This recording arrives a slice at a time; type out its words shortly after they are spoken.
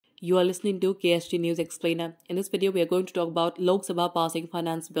You are listening to KSG News Explainer. In this video, we are going to talk about Lok Sabha passing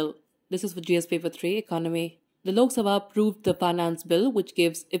finance bill. This is for GS Paper 3, Economy. The Lok Sabha approved the finance bill, which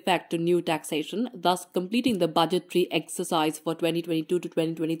gives effect to new taxation, thus completing the budgetary exercise for 2022 to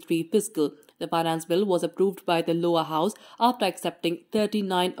 2023 fiscal. The finance bill was approved by the lower house after accepting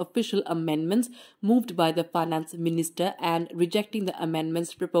 39 official amendments moved by the finance minister and rejecting the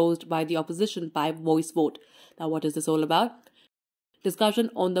amendments proposed by the opposition by voice vote. Now, what is this all about? Discussion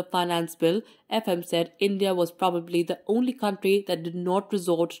on the finance bill, FM said India was probably the only country that did not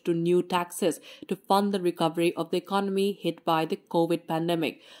resort to new taxes to fund the recovery of the economy hit by the COVID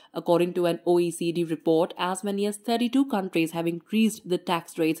pandemic. According to an OECD report, as many as 32 countries have increased the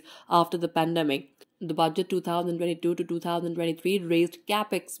tax rates after the pandemic. The budget 2022 to 2023 raised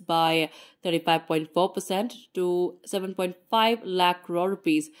Capex by 35.4% to 7.5 lakh crore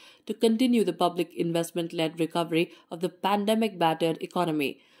rupees to continue the public investment-led recovery of the pandemic-battered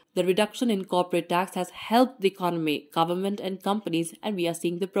economy. The reduction in corporate tax has helped the economy, government and companies, and we are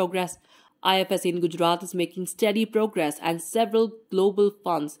seeing the progress. IFS in Gujarat is making steady progress, and several global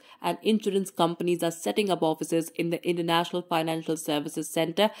funds and insurance companies are setting up offices in the International Financial Services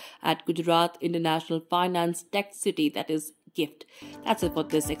Center at Gujarat International Finance Tech City, that is GIFT. That's it for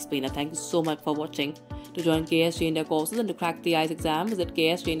this explainer. Thank you so much for watching. To join KSG India courses and to crack the IELTS exam, visit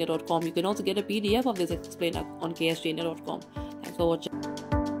ksgindia.com. You can also get a PDF of this explainer on ksgindia.com. Thanks for watching.